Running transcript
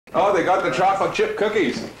Oh, they got the chocolate chip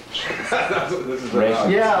cookies. That's what this is about.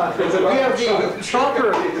 Yeah, we have the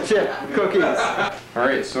chocolate chip cookies. All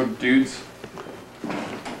right, so dudes.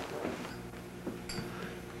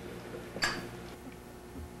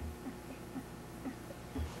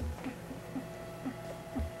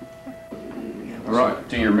 Right,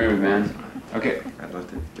 do your move, man. Okay. I'd love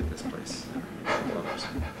to get this place.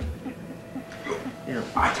 Yeah.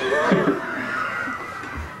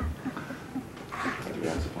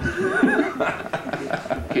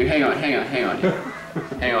 Okay, hang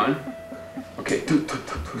on. Okay,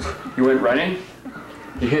 you went running.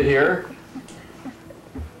 You hit here.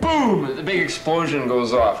 Boom! The big explosion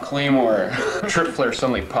goes off. Claymore. Trip flare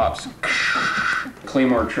suddenly pops.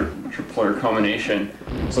 Claymore trip flare combination.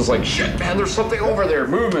 So it's like, shit, man, there's something over there.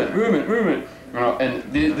 Movement. And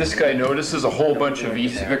this guy notices a whole bunch of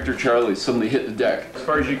Victor Charlies suddenly hit the deck. As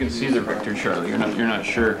far as you can see, they're Victor Charlie. You're not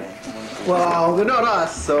sure. Well, they're not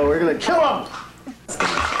us, so we're gonna kill them.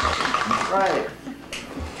 Right.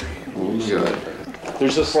 Oh my god.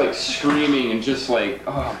 There's just like screaming and just like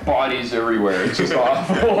bodies everywhere. It's just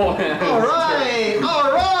awful. All right.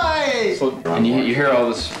 So, and you hear all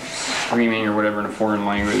this screaming or whatever in a foreign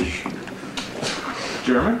language.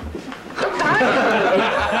 German?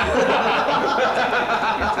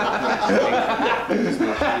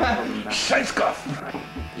 Scheißkopf!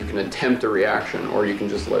 You can attempt a reaction, or you can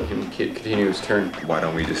just let him continue his turn. Why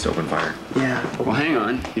don't we just open fire? Yeah. Well, hang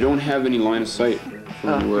on. You don't have any line of sight from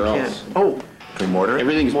anywhere else. Oh. Can we mortar it?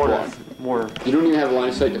 Everything's Mortar. blocked. You don't even have a line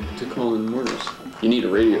of sight to call in mortars. You need a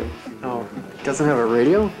radio. Oh. Doesn't have a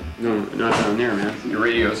radio? No, not down there, man. Your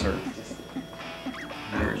radios are...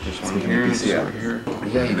 There, just one here, just over here.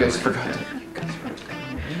 Yeah, you guys forgot to...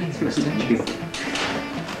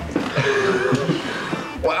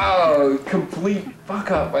 Wow, complete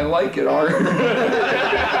fuck up. I like it, Art.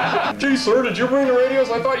 Gee, sir, did you bring the radios?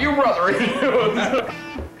 I thought you brought the radios.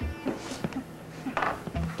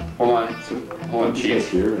 Hold on, Chief.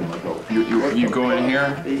 Here and like, You go in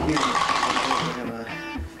here.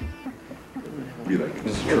 be like,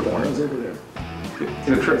 This is tripwire. over there.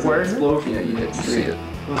 The tripwire explosion? Yeah, you did see it.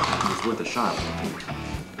 It's worth a shot.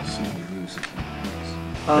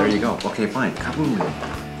 There you go. Okay, fine. Kaboom.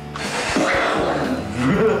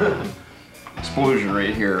 Explosion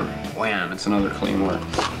right here. Wham! It's another claymore.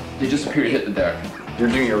 They disappear to hit the deck. You're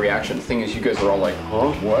doing your reaction. The thing is, you guys are all like,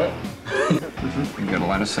 huh? What? You got a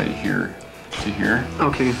line of sight here to here.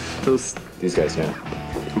 Okay. These guys, yeah.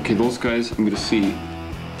 Okay, those guys, I'm gonna see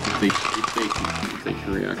if they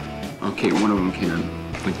can react. Okay, one of them can.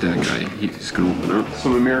 Like that guy, he's gonna open up.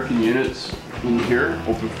 Some American units in here,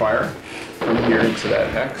 open fire from here into that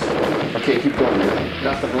hex. Okay, keep going there.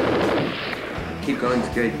 Nothing. Keep going, it's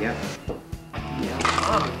good, yeah.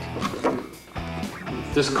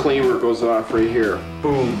 This claymore goes off right here.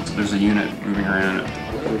 Boom. So there's a unit moving around it.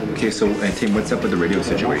 Okay, so Tim, what's up with the radio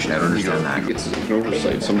situation? I don't understand that. It's an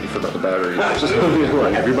oversight. Somebody forgot the batteries.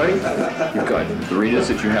 Everybody? You've got the radios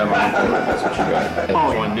that you have on the board. That's what you got.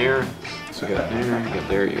 Oh, one there. So you got there, you got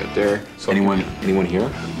there, you got there. So Anyone here?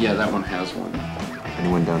 Yeah, that one has one.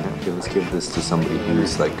 Anyone down there? Okay, let's give this to somebody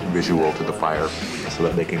who's like visual to the fire so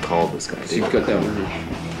that they can call this guy. So you've got that one.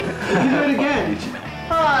 You do it again.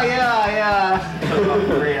 Oh, yeah. Oh,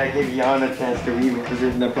 great, I gave Jan a chance to read what was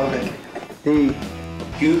written above it. The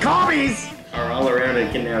commies Are all around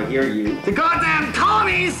and can now hear you. The goddamn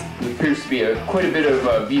commies! There appears to be quite a bit of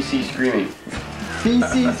VC screaming.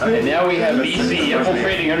 VC And screaming. now we have VC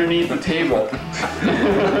infiltrating underneath the table.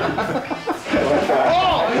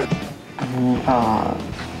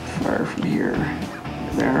 Fire from here.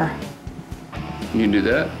 There. You can do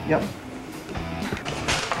that? Yep.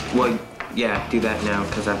 Well, yeah, do that now,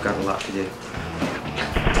 because I've got a lot to do.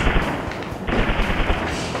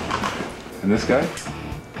 And this guy?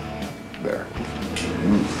 There.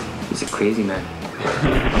 He's a crazy man.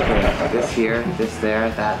 Okay, this here, this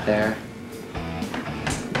there, that there.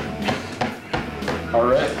 All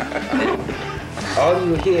right. All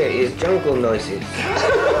you hear is jungle noises.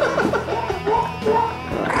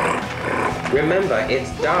 Remember,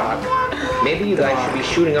 it's dark. Maybe you guys should be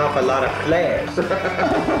shooting off a lot of flares.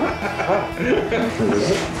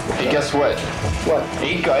 Hey, guess what? What?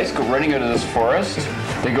 8 guys go running into this forest.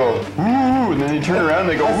 They go, ooh, and then they turn around and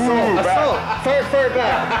they go, ooh, back. Fire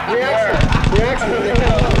back. Reaction.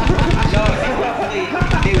 No,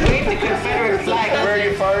 they waved the Confederate flag. Where are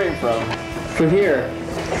you firing from? From here.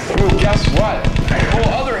 Ooh, guess what? The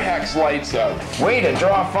whole other hex lights up. Way to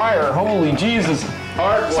draw fire. Holy Jesus.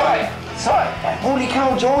 Art, what? Holy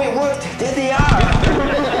cow, Joey, it worked. There they are.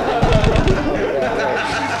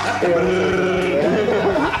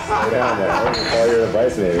 down there. I'm gonna follow your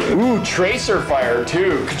advice, maybe. Ooh, tracer fire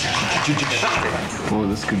too. Oh,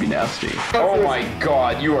 this could be nasty. Oh my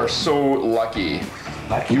god, you are so lucky.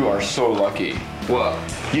 You are so lucky. What?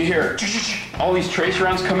 You hear all these tracer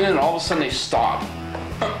rounds come in and all of a sudden they stop.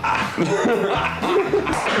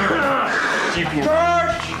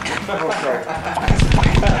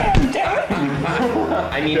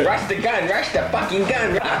 I mean, rush the gun, rush the fucking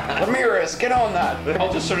gun. Ramirez, get on that.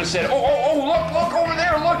 I'll just sort of said, oh, look over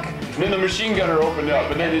there, look. And then the machine gunner opened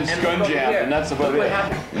up, and then it's gun jammed, and that's about it.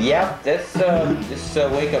 Yep, this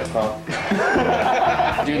wake up call.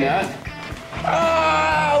 Do that.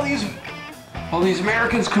 Ah, all these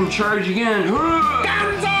Americans come charging in.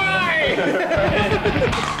 Banzai!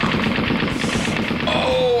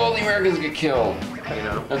 Oh, all the Americans get killed. You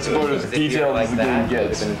know, That's about as detailed as the game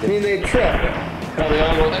gets. I mean, they trip. No, they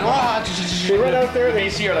all go, They run out there, they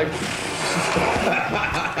see are like,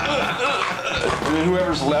 and then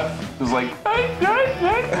whoever's left is like,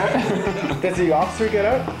 Does the officer get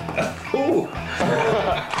out? ooh.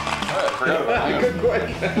 forgot about him. Good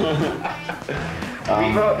question.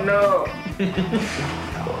 We vote no.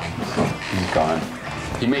 He's gone.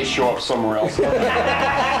 He may show up somewhere else.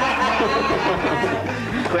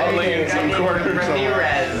 I'll lay in some corner somewhere.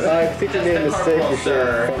 I think you made a mistake for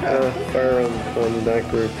sure. Fire on that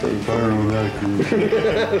group.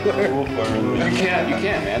 You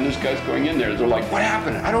can't, man. There's guys going in there. They're like, what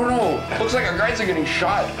happened? I don't know. Looks like our guys are getting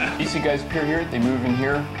shot. You see guys appear here, they move in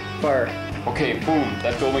here. Fire. Okay, boom.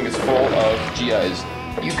 That building is full of GIs.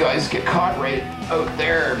 You guys get caught right out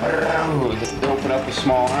there. They open up with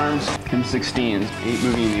small arms. M16s. 8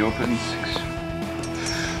 moving in the open. 6.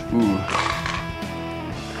 Ooh.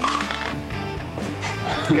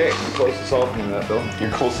 Okay, close assault in that building.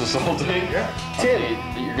 You're close to assaulting? Yeah. Okay,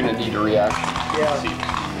 you're gonna need to react. Yeah. See,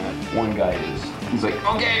 one guy is. He's like,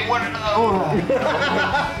 okay, what?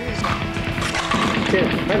 Tim,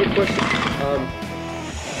 I have a question.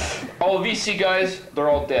 All the VC guys, they're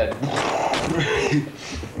all dead.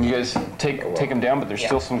 You guys take them down, but there's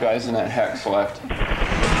still some guys in that hex left.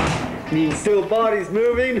 Mean still bodies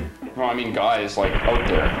moving? No, I mean guys like out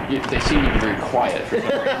there. They seem to be very quiet.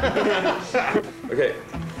 Okay.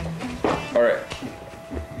 All right.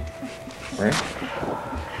 Right.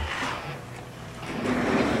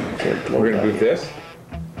 We're gonna move this.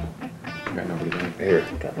 Got nobody there. Here.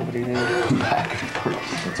 Got nobody there.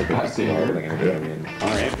 That's a good thing. I mean, All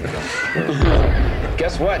right.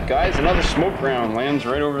 Guess what, guys? Another smoke round lands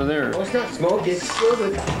right over there. Well, it's not smoke, it's filled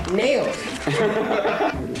with nails.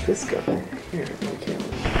 This guy. Here, okay.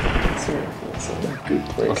 That's a good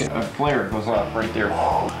place. Okay, a flare goes off right there.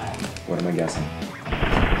 what am I guessing?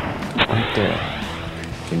 Right there.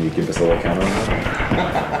 Can you give us a little counter on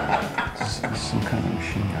that? Some kind of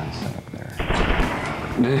machine gun set up there.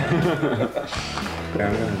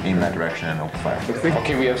 Aim that direction and open fire.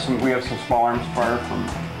 Okay, we have some small arms fire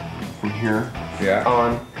from here. Yeah.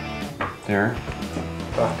 On. There.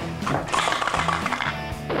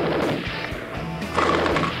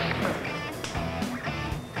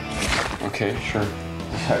 Okay, sure.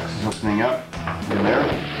 This hex is opening up. In there.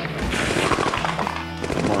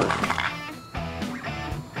 Mark.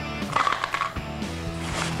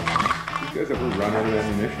 You guys ever run out of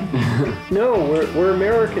ammunition? No, we're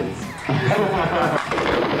Americans.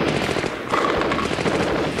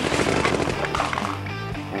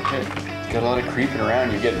 Okay. Got a lot of creeping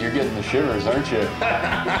around. You're getting the shivers, aren't you?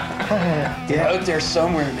 They're out there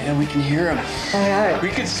somewhere, man. We can hear them. We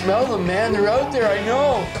can smell them, man. They're out there. I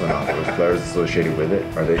know. So now those flares associated with it,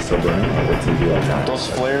 are they still burning? Or what's the deal on that? Those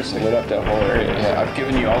flares lit up that whole area. Yeah, I've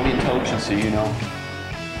given you all the intelligence so you know.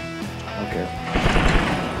 Okay.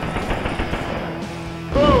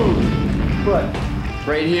 Boom! What?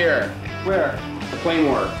 Right here. Where? The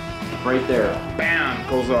claymore. Right there. Bam!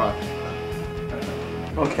 Goes off.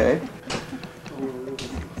 Okay.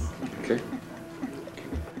 Okay.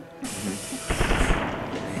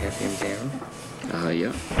 Have him down.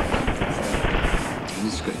 Yeah.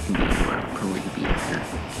 This guy can be anywhere. Probably could be up here.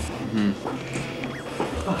 Boom!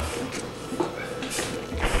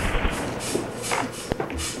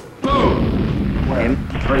 Him?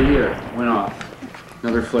 Right here. Went off.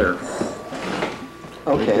 Another flare.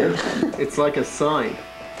 Okay. It's like a sign.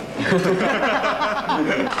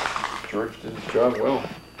 George did his job well.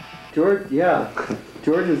 George, yeah.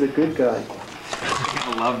 George is a good guy.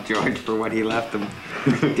 I love George for what he left him.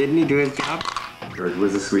 Didn't he do his job? George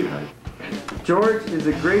was a sweetheart. George is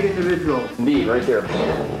a great individual. Indeed, right there.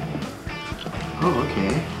 Oh,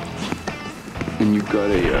 okay. And you've got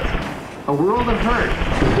A world of hurt.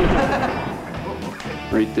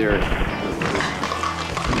 right there.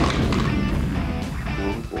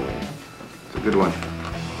 Oh boy. It's a good one.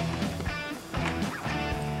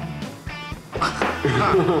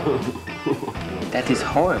 That is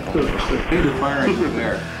horrible. They're firing into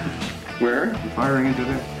there. Where? You're firing into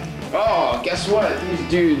there. Oh, guess what? These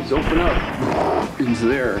dudes open up into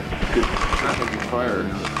there. Good fire.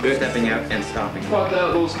 Stepping out and stopping. Thought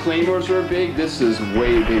that those claymores were big. This is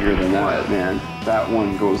way bigger than that, man. That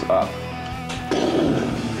one goes up.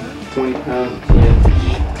 20 pounds.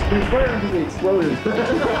 You're firing into the explosion.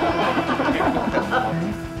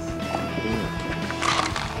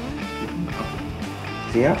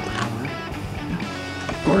 Yeah.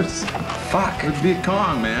 Of course. Fuck. It's Viet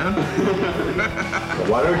Cong, man.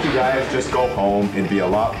 Why don't you guys just go home? It'd be a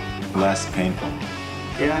lot less painful.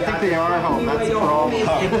 Yeah, I think they are home. That's the problem.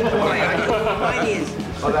 Mine is.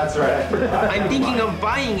 Oh, that's right. I'm thinking of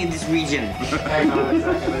buying in this region. Hang on a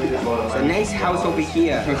second. Let me just load up A nice house over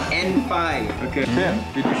here. N5. Okay. Tim,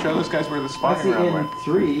 did you show those guys where the That's spotting the round went?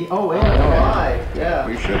 N3. Oh, N5. Yeah.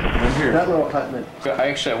 We should. I'm here. That little hutman.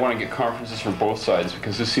 I want to get conferences from both sides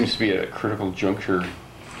because this seems to be at a critical juncture.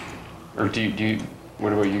 Or do you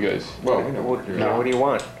what about you guys? Well, What do you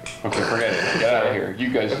want? Okay, forget it. Get out of here. You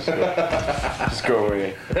guys just go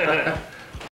away.